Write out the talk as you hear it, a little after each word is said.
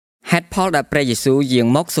ហេតុផលដែលព្រះយេស៊ូវយាង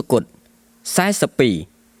មកសុគត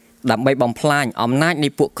42ដើម្បីបំផ្លាញអំណាចនៃ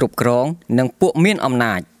ពួកគ្រប់គ្រងនិងពួកមានអំ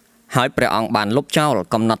ណាចហើយព្រះអង្គបានលុបចោល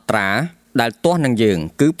កំណត់ត្រាដែលទាស់នឹងយើង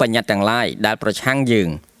គឺបញ្ញត្តិទាំងឡាយដែលប្រឆាំងយើង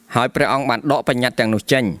ហើយព្រះអង្គបានដកបញ្ញត្តិទាំងនោះ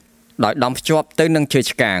ចេញដោយដំភ្ជាប់ទៅនឹងឈើ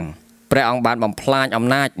ឆ្កាងព្រះអង្គបានបំផ្លាញអំ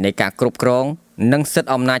ណាចនៃការគ្រប់គ្រងនិងសិទ្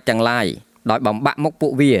ធិអំណាចទាំងឡាយដោយបំបាក់មុខពួ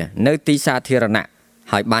កវានៅទីសាធារណៈ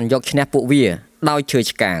ហើយបានយកឈ្នះពួកវាដោយឈើ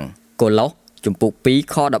ឆ្កាងកូឡូសជំពូក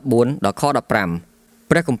2ខ14ដល់ខ15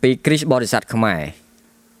ព្រះគម្ពីរគ្រីស្ទបរិស័ទខ្មែរ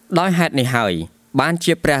ដោយហេតុនេះហើយបាន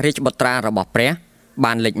ជាព្រះរាជបុត្រារបស់ព្រះ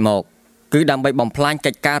បានលេចមកគឺដើម្បីបំផ្លាញ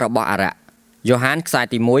កិច្ចការរបស់អារក្សយ៉ូហានខ្សែ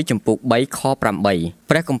ទី1ជំពូក3ខ8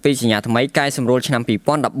ព្រះគម្ពីរសញ្ញាថ្មីកែសម្រួលឆ្នាំ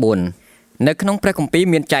2014នៅក្នុងព្រះគម្ពីរ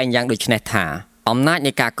មានចែងយ៉ាងដូចនេះថាអំណាច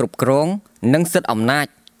នៃការគ្រប់គ្រងនិងសិទ្ធិអំណាច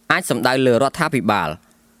អាចសំដៅលើរដ្ឋាភិបាល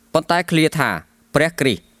ប៉ុន្តែឃ្លាថាព្រះគ្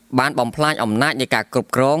រីស្ទបានបំផ្លាញអំណាចនៃការគ្រ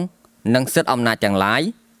ប់គ្រងនិងសិទ្ធិអំណាចទាំងឡាយ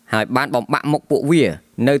ហើយបានបំបាក់មុខពួកវា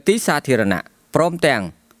នៅទីសាធារណៈព្រមទាំង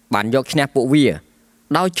បានយកឈ្នះពួកវា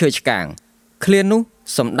ដោយឈើឆ្កាងឃ្លានោះ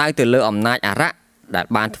សំដៅទៅលើអំណាចអារក្សដែល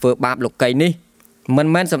បានធ្វើបាបលោកីយ៍នេះមិន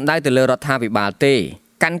មែនសំដៅទៅលើរដ្ឋាភិបាលទេ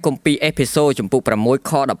កាន់គម្ពីរអេភេសូជំពូក6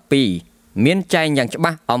ខ12មានចែងយ៉ាងច្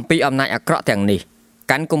បាស់អំពីអំណាចអាក្រក់ទាំងនេះ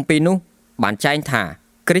កាន់គម្ពីរនោះបានចែងថា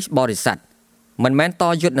គ្រីស្ទបរិស័ទមិនមែនត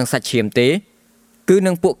យុទ្ធនឹងសាច់ឈាមទេគឺ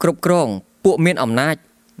នឹងពួកគ្រប់គ្រងពួកមានអំណាច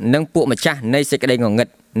និងពួកម្ចាស់នៃសេចក្តីងងឹត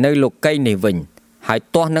នៅលោកីយ៍នេះវិញហើយ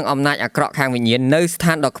ទាស់នឹងអំណាចអាក្រក់ខាងវិញ្ញាណនៅស្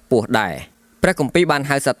ថានដ៏ខ្ពស់ដែរព្រះគម្ពីរបាន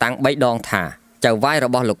ហៅសាតាំង3ដងថាចៅហ្វាយរ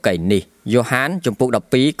បស់លោកីយ៍នេះយ៉ូហានជំពូក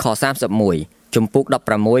12ខ31ជំពូក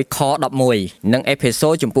16ខ11និងអេភេសូ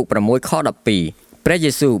ជំពូក6ខ12ព្រះ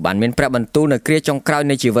យេស៊ូវបានមានព្រះបន្ទូលនៅគ្រាចុងក្រោយ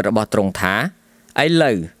នៃជីវិតរបស់ទ្រង់ថាឥ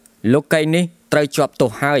ឡូវលោកីយ៍នេះត្រូវជាប់ទោស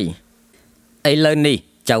ហើយឥឡូវនេះ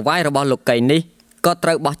ចៅហ្វាយរបស់លោកីយ៍នេះក៏ត្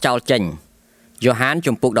រូវបោះចោលចេញយ៉ូហាន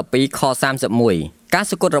ជំពូក12ខ31ការ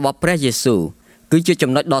សុគតរបស់ព្រះយេស៊ូវគឺជា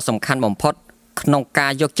ចំណុចដ៏សំខាន់បំផុតក្នុងកា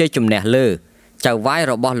រយកជ័យជំនះលើចៅហ្វាយ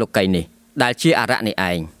របស់លោកីយ៍នេះដែលជាអារក្សនេះ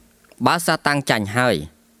ឯងបើសាតាំងចាញ់ហើយ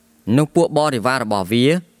នោះពួកបរិវាររបស់វា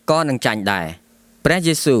ក៏នឹងចាញ់ដែរព្រះ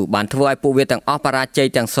យេស៊ូវបានធ្វើឲ្យពួកវាទាំងអស់បរាជ័យ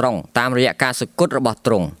ទាំងស្រុងតាមរយៈការសុគតរបស់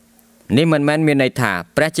ទ្រង់នេះមិនមែនមានន័យថា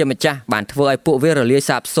ព្រះជាម្ចាស់បានធ្វើឲ្យពួកវារលាយ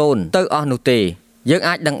សាបសូន្យទៅអស់នោះទេយើង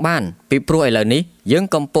អាចដឹងបានពីព្រោះឥឡូវនេះយើង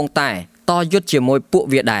កំពុងតែតយុទ្ធជាមួយពួក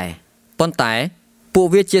វាដែរប៉ុន្តែពួក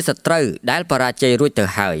វាជាសត្រូវដែលបរាជ័យរួចទៅ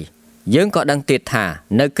ហើយយើងក៏ដឹងទៀតថា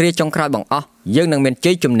នៅគ្រាចុងក្រោយបង្អស់យើងនឹងមាន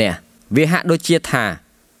ជ័យជំនះវាហាក់ដូចជាថា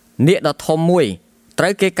នាគដ៏ធំមួយត្រូ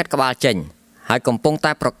វគេកាត់ក្បាលចេញហើយកំពុង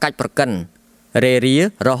តែប្រកាច់ប្រកិនរេរា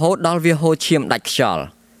រហូតដល់វាហូរឈាមដាច់ខ្យល់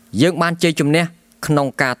យើងបានជ័យជំនះក្នុង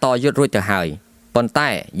ការតយុទ្ធរួចទៅហើយប៉ុន្តែ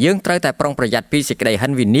យើងត្រូវតែប្រុងប្រយ័ត្នពីសេចក្តីហិ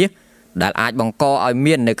នវិនាសដែលអាចបង្កឲ្យ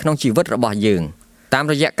មាននៅក្នុងជីវិតរបស់យើងតាម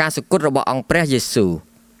រយៈការសុគតរបស់អង្គព្រះយេស៊ូវ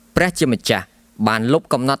ព្រះជាម្ចាស់បានលុប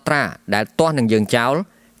កំណត់ត្រាដែលទាស់នឹងយើងចោល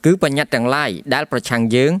គឺបញ្ញត្តិទាំងឡាយដែលប្រឆាំង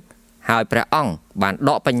យើងហើយព្រះអង្គបាន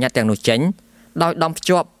ដកបញ្ញត្តិទាំងនោះចេញដោយដំភ្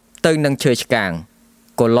ជាប់ទៅនឹងឈើឆ្កាង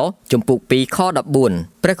កូឡូសជំពូក2ខ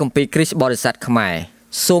14ព្រះគម្ពីរគ្រីស្ទបរិស័ទខ្មែរ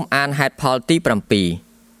សូមអានហេតុផលទី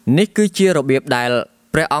7នេះគឺជារបៀបដែល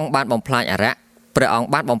ព្រះអង្គបានបំផ្លាញអារក្សព្រះអង្គ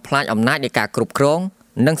បានបំផ្លាញអំណាចនៃការគ្រប់គ្រង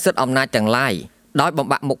និងសិទ្ធិអំណាចទាំងឡាយដោយបំ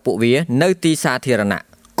បាក់មុខពួកវានៅទីសាធារណៈ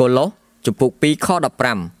កូឡូសជំពូក2ខ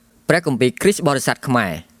15ព្រះគម្ពីរគ្រីស្ទបរិស័ទខ្មែ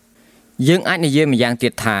រយើងអាចនិយាយម្យ៉ាងទៀ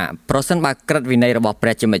តថាប្រសិនបើក្រឹតវិន័យរបស់ព្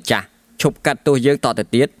រះជាម្ចាស់ឈប់កាត់ទោសយើងតទៅ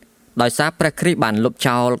ទៀតដោយសារព្រះគ្រីស្ទបានលុប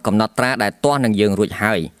ចោលកំណត់ត្រាដែលទាស់នឹងយើងរួច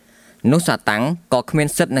ហើយនោះសាតាំងក៏គ្មាន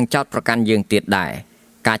សិទ្ធិនឹងចោទប្រកាន់យើងទៀតដែរ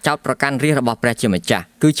ការចោទប្រកាន់រាជរបស់ព្រះជាម្ចាស់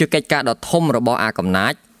គឺជាកិច្ចការដ៏ធំរបស់អាកំណា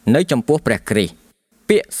ចនៅចំពោះព្រះគ្រីស្ទ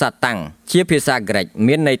ពាក្យសាតាំងជាភាសាក្រិក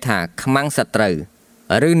មានន័យថាខ្មាំងសត្រូវ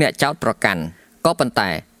ឬអ្នកចោទប្រកាន់ក៏ប៉ុន្តែ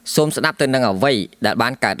សូមស្ដាប់ទៅនឹងអ្វីដែលបា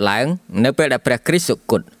នកើតឡើងនៅពេលដែលព្រះគ្រីស្ទសុ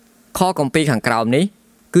គតខគម្ពីរខាងក្រោមនេះ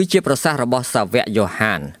គឺជាប្រសាសន៍របស់សាវកយ៉ូ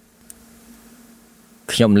ហាន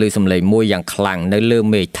ខ្ញុំឮសំឡេងមួយយ៉ាងខ្លាំងនៅលើ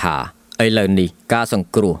មេឃថាឥឡូវនេះការសង្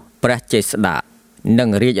គ្រោះព្រះចេស្តានិង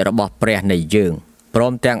រាជរបស់ព្រះនៃយើងព្រ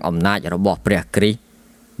មទាំងអំណាចរបស់ព្រះគ្រីស្ទ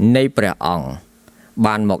នៃព្រះអង្គ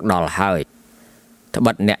បានមកដល់ហើយត្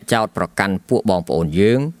បិតអ្នកចោទប្រកាន់ពួកបងប្អូន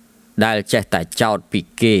យើងដែលចេះតែចោទពី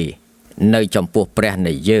គេនៅចំពោះព្រះ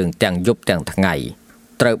នៃយើងទាំងយប់ទាំងថ្ងៃ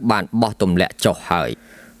ត្រូវបានបោះទម្លាក់ចុះហើយ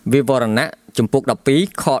វិវរណៈជំពូក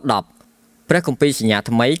12ខ10ព្រះគម្ពីរសញ្ញា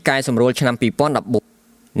ថ្មីកែសម្រួលឆ្នាំ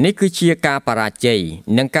2014នេះគឺជាការបរាជ័យ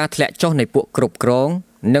និងការធ្លាក់ចុះនៃពួកគ្រប់គ្រង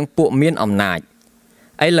និងពួកមានអំណាច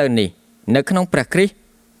ឥឡូវនេះនៅក្នុងព្រះគ្រីស្ទ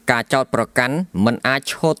ការចោទប្រកាន់មិនអាច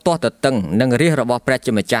ឈរទាស់ទទឹងនឹងរាជរបស់ព្រះ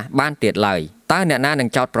ជាម្ចាស់បានទៀតឡើយតើអ្នកណានឹង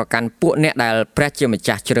ចោទប្រកាន់ពួកអ្នកដែលព្រះជាម្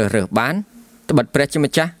ចាស់ជ្រើសរើសបានត្បិតព្រះជា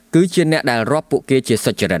ម្ចាស់គឺជាអ្នកដែលរាប់ពួកគេជា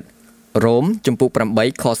សុចរិតរ៉ូមជំពូក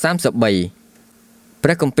8ខ33 ព្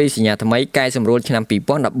រះគម្ពីរសញ្ញាថ្មីកែសម្រួលឆ្នាំ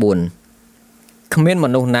2014គ្មានម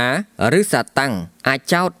នុស្សណាឬសាតាំងអាច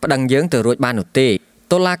ចោទប្តឹងយើងទៅរួចបាននោះទេ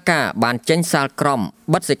តុលាការបានចេញសាលក្រម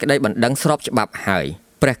បិទសេចក្តីបណ្ដឹងស្របច្បាប់ហើយ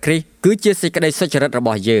ព្រះគ្រីស្ទគឺជាសេចក្តីសុចរិតរប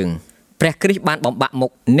ស់យើងព្រះគ្រីស្ទបានបំបាក់មុ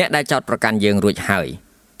ខអ្នកដែលចោទប្រកាន់យើងរួចហើយ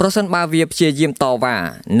ប្រសិនបើវាព្យាយាមតវ៉ា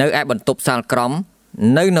នៅឯបន្ទប់សាលក្រម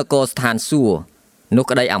នៅនគរស្ថានសួគ៌នោះ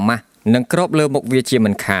ក្តីអាម៉ាស់នឹងគ្របលើមុខវាជាមិ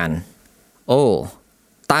នខានអូ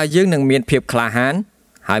តើយើងនឹងមានភាពក្លាហាន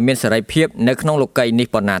ហើយមានសេរីភាពនៅក្នុងលោកីយ៍នេះ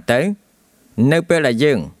ប៉ុណ្ណាទៅនៅពេលដែល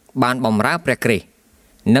យើងបានបម្រើព្រះគ្រីស្ទ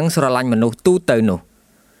និងស្រឡាញ់មនុស្សទូទៅនោះ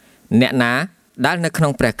អ្នកណាដែលនៅក្នុ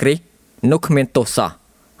ងព្រះគ្រីស្ទនោះគ្មានទោសសោះ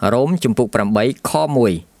រ៉ូមជំពូក8ខ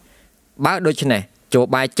1បើដូច្នេះចូល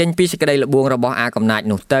បាយចេញពីសេចក្តីល្បួងរបស់អាកំណាច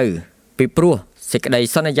នោះទៅពីព្រោះសេចក្តី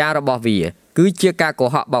សន្យារបស់វាគឺជាការកុ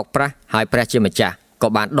ហកបោកប្រាស់ហើយព្រះជាម្ចាស់ក៏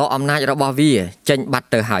បានដកអំណាចរបស់វាចេញបាត់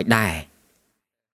ទៅហើយដែរ